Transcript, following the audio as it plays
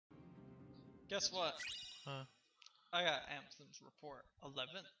Guess what? Huh? I got Anthem's report.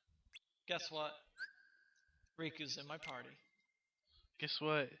 11. Guess what? Riku's in my party. Guess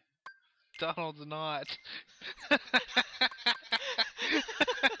what? Donald's not.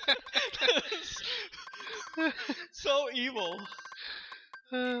 So evil.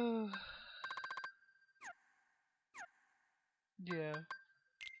 Yeah.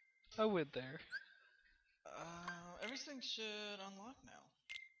 I went there. Everything should unlock now.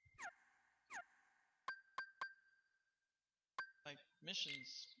 Like,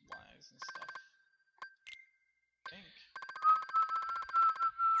 missions wise and stuff. I think.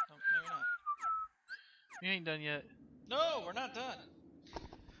 Oh, maybe not. You ain't done yet. No, we're not done.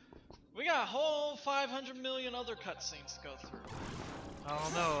 We got a whole 500 million other cutscenes to go through. I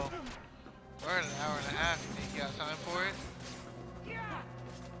don't know. We're at an hour and a half. You think you got time for it?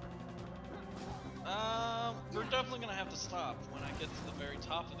 We're definitely gonna have to stop when I get to the very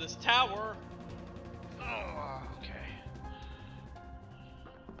top of this tower. Oh, okay.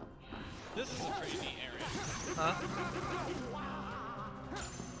 This is a pretty neat area. Huh?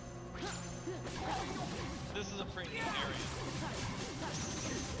 This is a pretty neat area.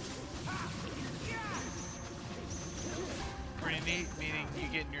 Pretty neat, meaning you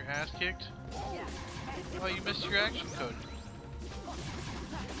getting your ass kicked? Oh, you missed your action code.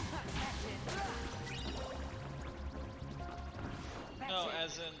 No,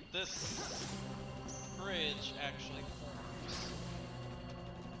 as in this bridge actually forms.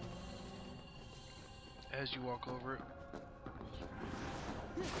 As you walk over it.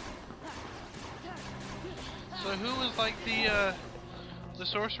 So who was like the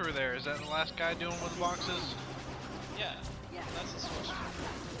sorcerer there? Is that the last guy doing with the boxes? Yeah, that's the sorcerer.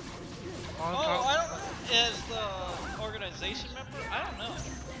 On Oh, top? I don't know. Is the organization member? I don't know.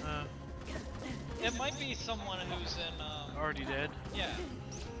 It might be someone who's in, already dead? yeah.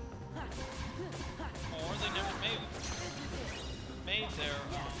 Or they never made their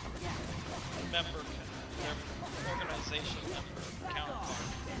member, their organization member counterpart.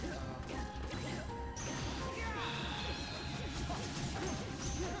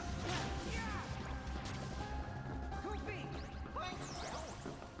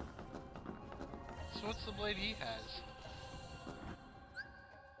 So what's the blade he has?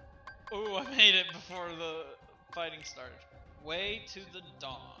 Ooh, I made it before the fighting started. Way to the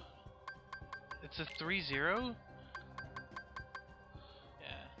dawn. It's a 3-0? Yeah.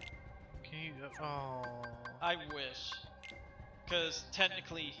 Can you... oh... I wish. Because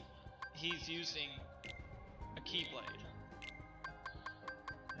technically, he's using a keyblade.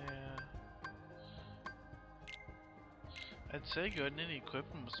 Yeah. I'd say go ahead and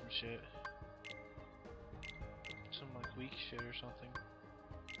equip him with some shit. Some like weak shit or something.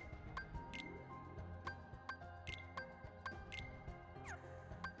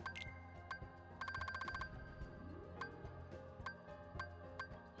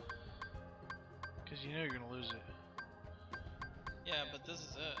 Cause you know you're gonna lose it. Yeah, but this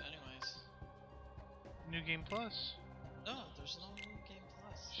is it anyways. New Game Plus. No, there's no new game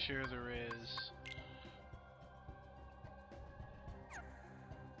plus. Sure there is.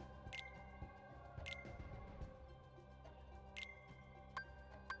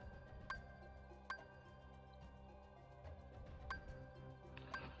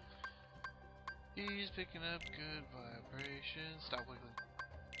 He's picking up good vibrations. Stop wiggling.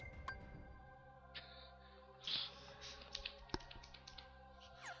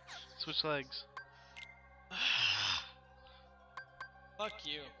 Switch legs. Fuck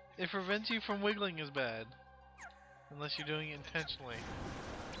you. It prevents you from wiggling is bad. Unless you're doing it intentionally.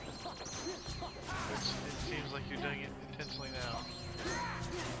 Which it seems like you're doing it intentionally now.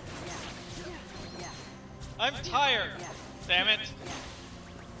 I'm tired. Damn it.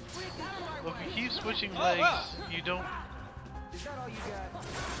 Look, if you keep switching Oh, legs, wow. you don't... Is that all you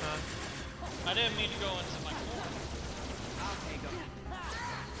got? I didn't mean to go into my corner. I'll take them.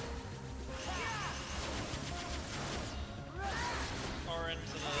 Or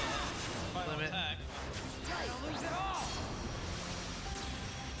into the final Limit. attack. Don't lose it all.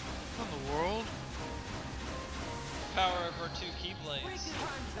 What in the world? Power of our two keyblades.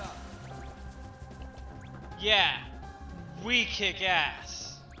 Time's up. Yeah. We kick ass.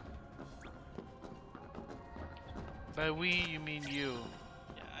 By we, you mean you.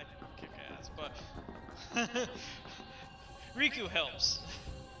 Yeah, I kick ass, but Riku helps.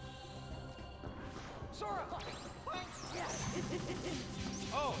 Sora.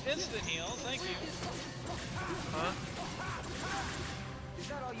 Oh, instant heal, thank you. Huh? Is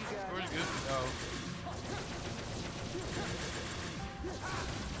that all you got? Where's Goofy? Oh.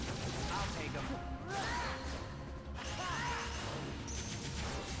 I'll take them.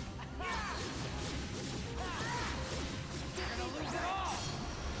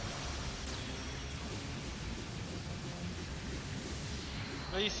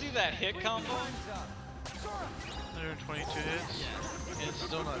 But you see that hit combo? Time's up. Sora! 122 hits? And it's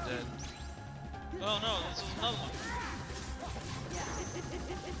still not dead. Oh no, this is another one.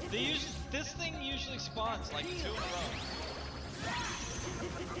 This thing usually spawns like 2 in a row.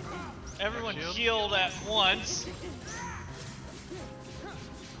 Everyone Shield? healed at once.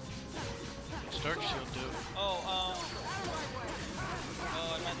 Stark Shield do. Oh,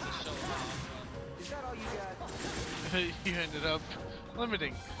 I meant to show it off. Is that all you got? You ended up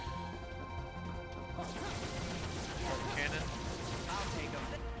limiting. Cannon. I'll take him.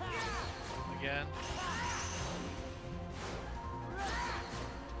 Again.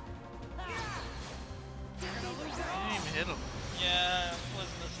 You didn't even hit him. Yeah, I was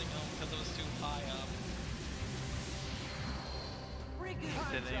missing him because it was too high up. Riku,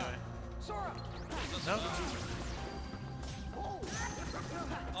 Did time's anyway. up. Sora! Nope.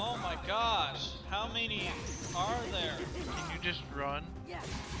 Oh my gosh, how many are there? Can you just run?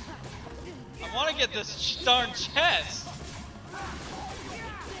 I want to get this darn chest.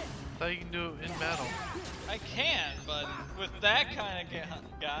 Thought you can do it in battle. I can, but with that kind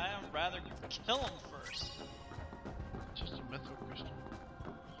of guy, I'd rather kill him first. Just a mythical crystal.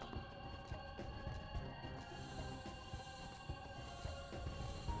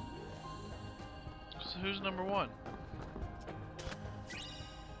 So who's number 1?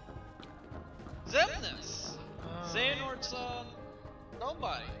 Xemnas! Xehanort's,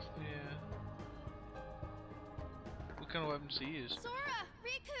 nobody. Yeah. What kind of weapons do you use? Sora!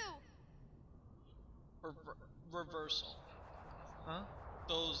 Riku! Reversal. Huh?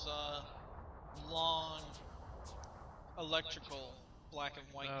 Those, long electrical black and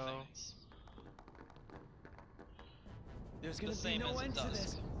white Oh. things. There's The gonna be same no as end to Dusk.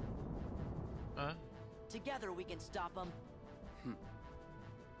 this. Huh? Together we can stop them. Be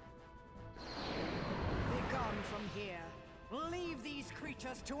gone from here. Leave these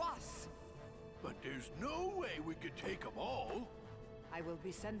creatures to us. But there's no way we could take them all. I will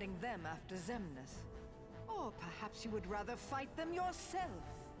be sending them after Xemnas. Or perhaps you would rather fight them yourself.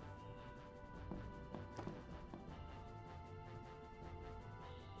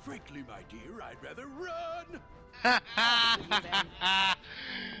 Frankly, my dear, I'd rather run.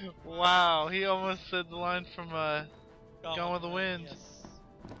 Wow, he almost said the line from Gone with the Wind. Yes.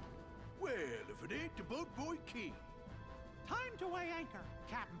 Well, if it ain't the Boat Boy King. Time to weigh anchor,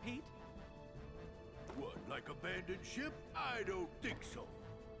 Captain Pete. What, like abandoned ship? I don't think so.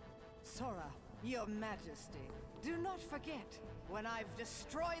 Sora, your majesty, do not forget, when I've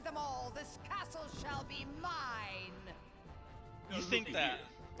destroyed them all, this castle shall be mine! Now, You think looky that?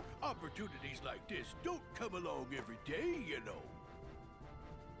 here. Opportunities like this don't come along every day, you know.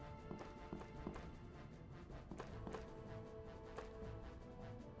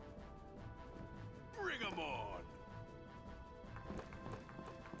 Bring 'em on!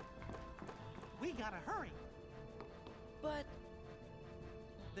 We gotta hurry. But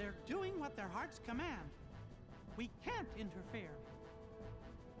They're doing what their hearts command. We can't interfere.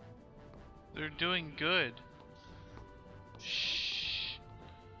 They're doing good. Shh.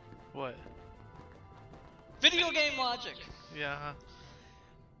 What? Video game logic. Yeah, huh?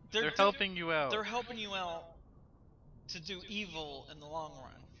 They're They're do- helping you out. They're helping you out to do evil in the long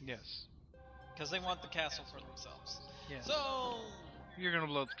run. Yes. Because they want the castle for themselves. Yes. So, You're gonna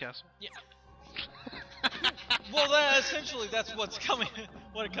blow the castle. yeah. Well, essentially, that's what's coming.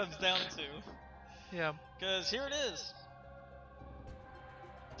 What it comes down to. Yeah. Because here it is.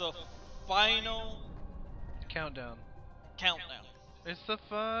 The final Countdown. countdown. It's the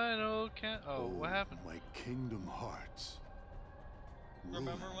final count. Oh, what happened? My Kingdom Hearts.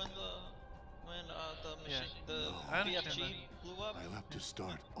 Remember when the machine, the I understand BFG blew up? I'll have to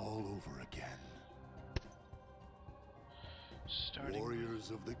start all over again. Starting. Warriors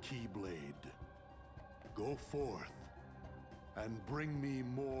of the Keyblade, go forth and bring me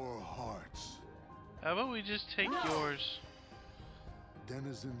more hearts. How about we just take yours?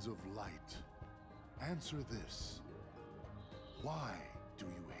 Denizens of light, answer this. Why do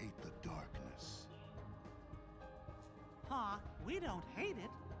you hate the darkness? Huh, we don't hate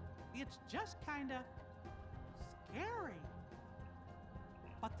it. It's just kinda scary.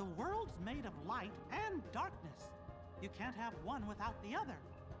 But the world's made of light and darkness. You can't have one without the other,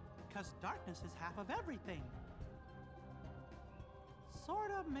 because darkness is half of everything.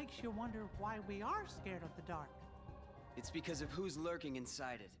 Sorta makes you wonder why we are scared of the dark. It's because of who's lurking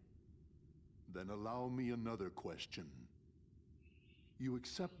inside it. Then allow me another question. You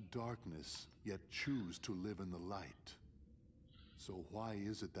accept darkness, yet choose to live in the light. So why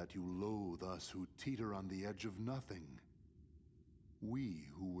is it that you loathe us who teeter on the edge of nothing? We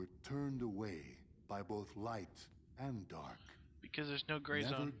who were turned away by both light and dark. Because there's no gray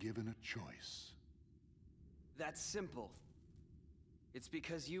Never zone. given a choice. That's simple. It's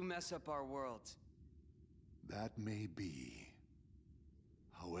because you mess up our worlds. That may be.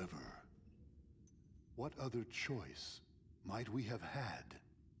 However, what other choice might we have had?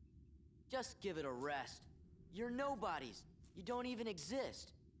 Just give it a rest. You're nobodies. You don't even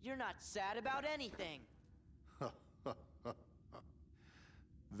exist. You're not sad about anything.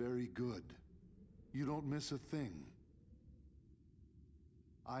 Very good. You don't miss a thing.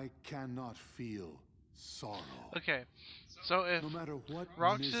 I cannot feel sorrow. Okay, so if No matter what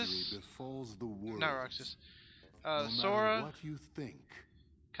Roxas- misery befalls the world. not Roxas, no Sora, matter what you think,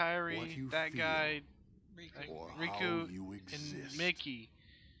 Kyrie, what you that feel, guy, Riku. or Riku, how you and exist. Mickey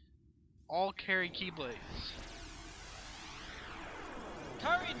all carry Keyblades.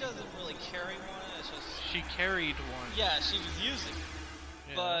 Kairi doesn't really carry one, it's just... She carried one. Yeah, she was using it.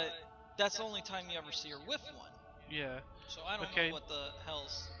 Yeah. But that's the only time you ever see her with one. Yeah. So I don't Okay. know what the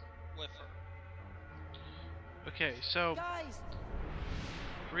hell's with her. Okay, so Guys,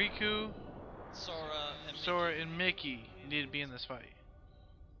 Riku, Sora and Sora, and Mickey need to be in this fight.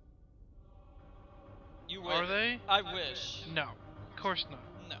 You wish. Are they? I wish. No, of course not.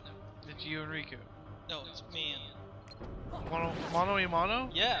 No. It's you and Riku. No, it's me and... Mono e mono?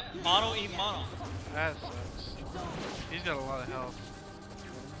 Yeah, mono e mono. That sucks. He's got a lot of health.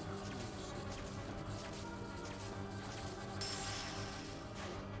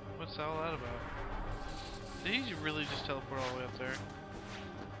 What's all that about? Did he really just teleport all the way up there?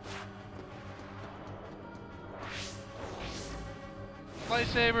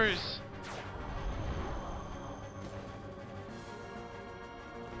 Lightsabers!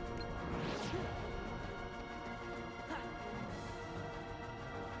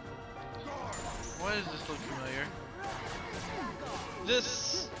 Why does this look familiar?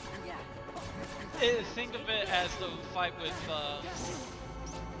 This... think of it as the fight with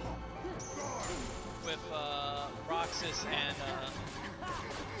Roxas and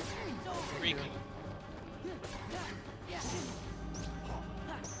Riku.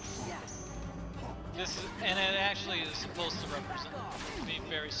 This is, and it actually is supposed to represent, be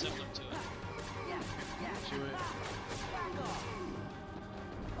very similar to it. Do it.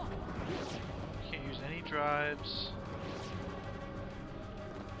 Can't use any drives.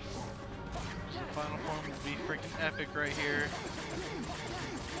 The final form would be freaking epic right here.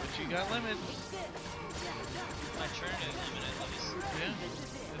 But you got limits. My Trinity limited at least.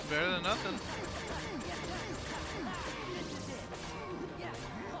 Yeah. It's better than nothing.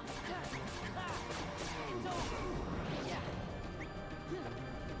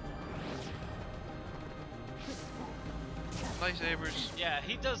 Lightsabers. Yeah,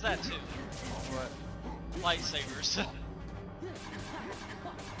 he does that too. What? Lightsabers.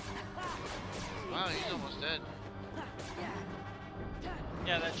 Wow, he's almost dead.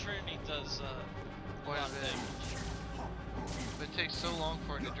 Yeah, that Trinity does a Quite lot a of bit. damage. But it takes so long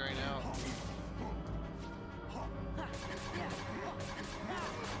for it to drain out.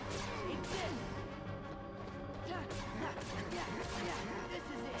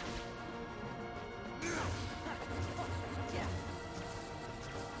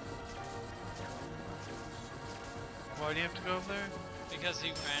 Why do you have to go up there? Because he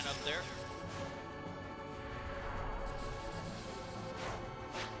ran up there.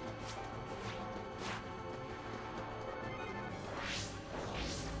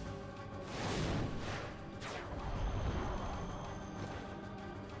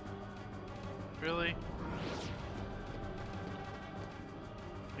 Really?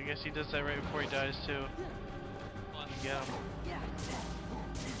 I guess he does that right before he dies too. What? You get him.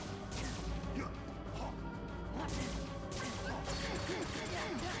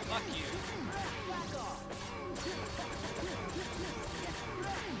 Fuck you.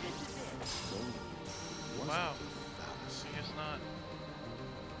 Wow. I guess not.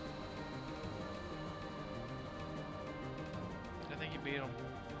 I think you beat him.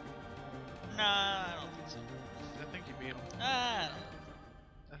 Nah, I don't think so. I think you beat him. Nah, I don't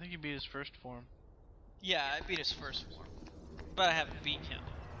know. I think you beat his first form. Yeah, I beat his first form. But I haven't beat him.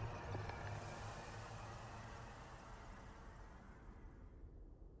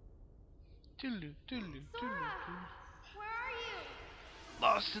 Toodaloo, toodaloo, toodaloo, toodaloo. Where are you?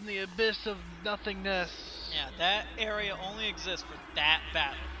 Lost in the abyss of nothingness. Yeah, that area only exists for that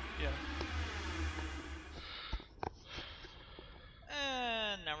battle. Yeah.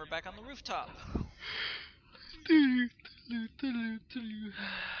 And now we're back on the rooftop. Toodaloo, toodaloo, toodaloo, toodaloo.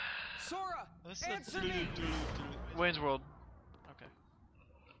 Sora, What's answer me! Wayne's World. Okay.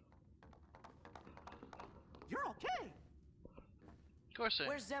 You're okay. Of course I am.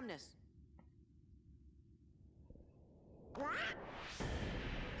 Where's Zemnis?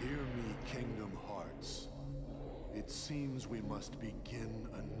 Hear me, Kingdom Hearts. It seems we must begin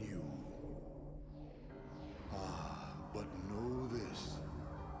anew. But know this.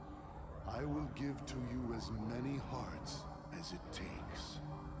 I will give to you as many hearts as it takes.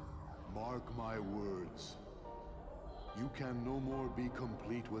 Mark my words. You can no more be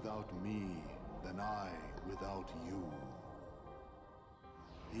complete without me than I without you.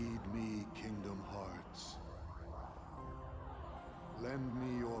 Heed me, Kingdom Hearts. Lend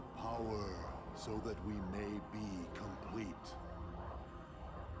me your power so that we may be complete.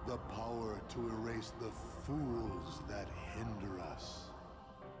 The power to erase the fools that hinder us.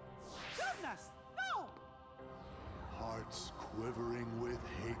 Goodness! No! Hearts quivering with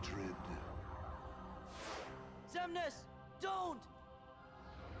hatred. Xemnas, don't!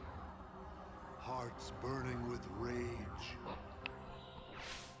 Hearts burning with rage.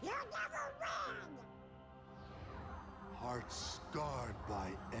 You never win! Hearts scarred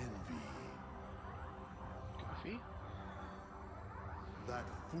by envy. Goofy? That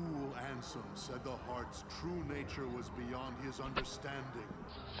fool Ansem said the heart's true nature was beyond his understanding.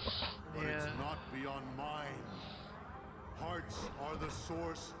 But it's Yeah. not beyond mine. Hearts are the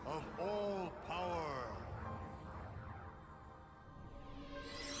source of all power.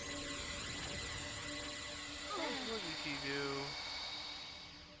 What did he do?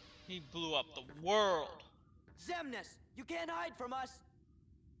 He blew up the world. Xemnas, you can't hide from us!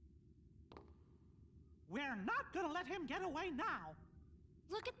 We're not gonna let him get away now.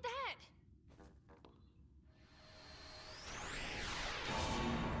 Look at that!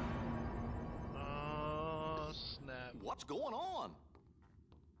 Oh, snap. What's going on?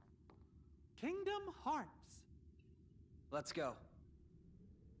 Kingdom Hearts. Let's go.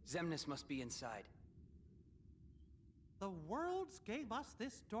 Xemnas must be inside. The worlds gave us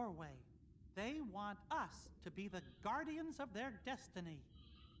this doorway. They want us to be the guardians of their destiny.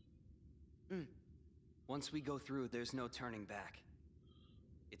 Once we go through, there's no turning back.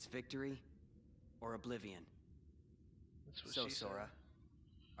 It's victory or oblivion. That's what So, she said. Sora,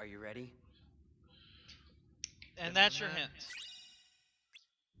 are you ready? And that's your hint.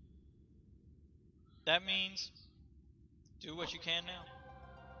 That means do what you can now.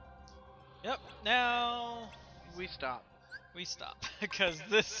 Yep, now We stop. we stop because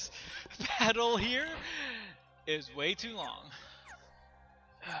this battle here is way too long.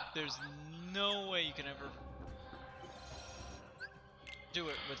 There's no way you can ever do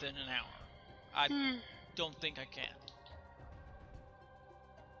it within an hour. I don't think I can.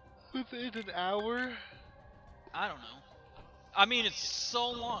 Within an hour? I don't know. I mean, it's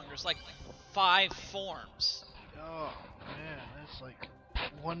so long. There's like 5 forms. Oh, man, that's like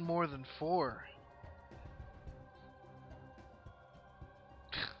one more than 4.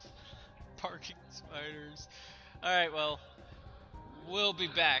 Parking spiders. Alright, well, we'll be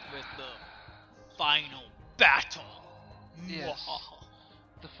back with the final battle. Yes.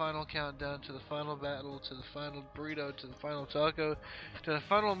 The final countdown to the final battle, to the final burrito, to the final taco, to the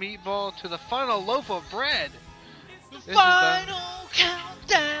final meatball, to the final loaf of bread. This is Final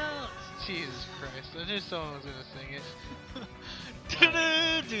countdown! Jesus Christ, I knew someone was gonna sing it.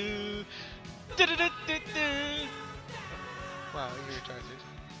 Do-do-do. Do-do-do-do-do. Wow, you're retarded.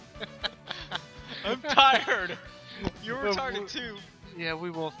 I'm tired. You're Well, retarded too. Yeah,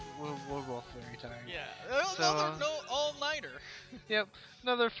 we're both very tired. Yeah. So, Another all-nighter. Yep,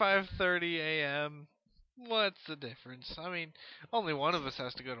 another 5:30 a.m. What's the difference? I mean, only one of us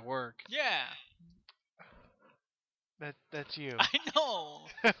has to go to work. Yeah. That's you. I know.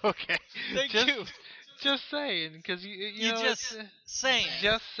 Okay. Thank just, you. Just saying, because you know, just it's, saying.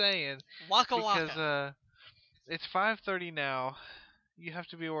 just saying. Waka Because waka. it's 5:30 now. You have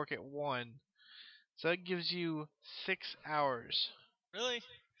to be at work at 1, so that gives you 6 hours. Really?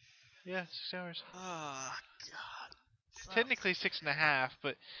 Yeah, 6 hours. Oh, God. Technically 6.5,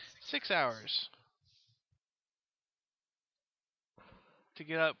 but 6 hours to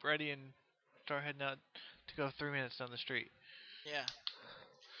get up, ready, and start heading out to go 3 minutes down the street. Yeah.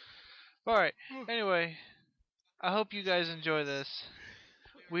 Alright, anyway, I hope you guys enjoy this.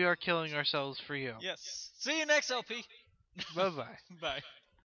 We are killing ourselves for you. Yes. See you next LP. Bye-bye. Bye.